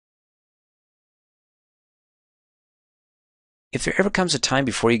If there ever comes a time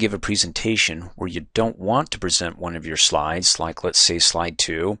before you give a presentation where you don't want to present one of your slides, like let's say slide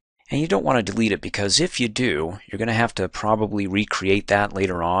 2, and you don't want to delete it because if you do, you're going to have to probably recreate that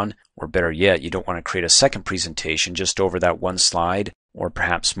later on, or better yet, you don't want to create a second presentation just over that one slide, or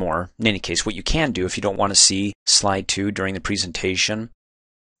perhaps more. In any case, what you can do if you don't want to see slide 2 during the presentation,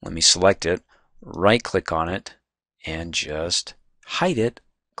 let me select it, right-click on it, and just hide it.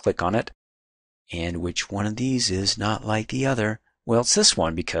 Click on it. And which one of these is not like the other? Well, it's this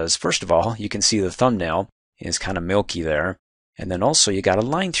one because, first of all, you can see the thumbnail is kind of milky there. And then also you got a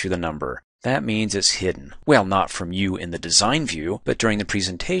line through the number. That means it's hidden. Well, not from you in the design view, but during the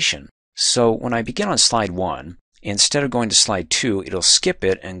presentation. So when I begin on slide 1, instead of going to slide 2, it'll skip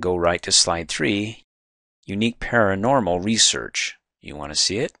it and go right to slide 3, Unique Paranormal Research. You want to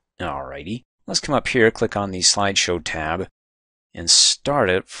see it? Alrighty. Let's come up here, click on the Slideshow tab, and start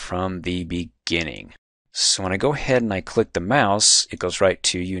it from the beginning. So when I go ahead and I click the mouse, it goes right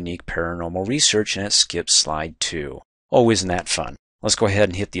to Unique Paranormal Research and it skips slide 2. Oh, isn't that fun? Let's go ahead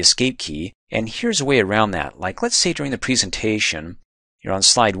and hit the escape key. And here's a way around that. Like let's say during the presentation, you're on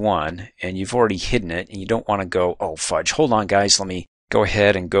slide 1 and you've already hidden it and you don't want to go, oh fudge, hold on guys, let me go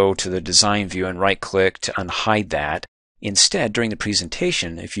ahead and go to the design view and right click to unhide that. Instead, during the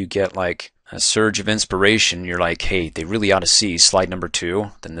presentation, if you get like a surge of inspiration, you're like, hey, they really ought to see slide number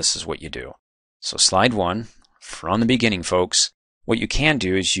 2, then this is what you do. So slide 1, from the beginning, folks, what you can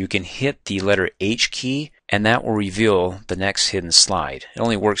do is you can hit the letter H key, and that will reveal the next hidden slide. It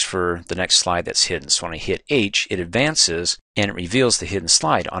only works for the next slide that's hidden. So when I hit H, it advances, and it reveals the hidden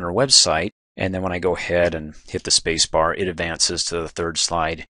slide on our website. And then when I go ahead and hit the space bar, it advances to the third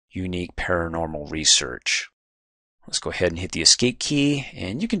slide, Unique Paranormal Research. Let's go ahead and hit the escape key,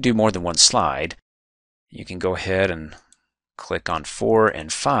 and you can do more than one slide. You can go ahead and click on 4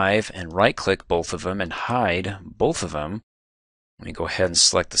 and 5 and right click both of them and hide both of them. Let me go ahead and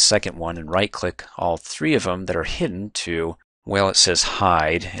select the second one and right click all 3 of them that are hidden to, well, it says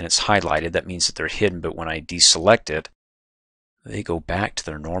hide and it's highlighted. That means that they're hidden, but when I deselect it, they go back to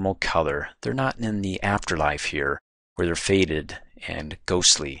their normal color. They're not in the afterlife here where they're faded and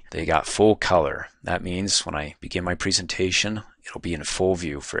ghostly. They got full color. That means when I begin my presentation, it'll be in full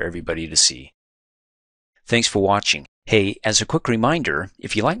view for everybody to see. Thanks for watching. Hey, as a quick reminder,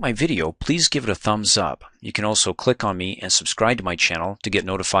 if you like my video, please give it a thumbs up. You can also click on me and subscribe to my channel to get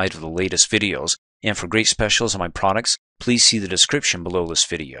notified of the latest videos. And for great specials on my products, please see the description below this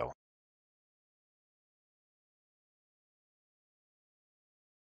video.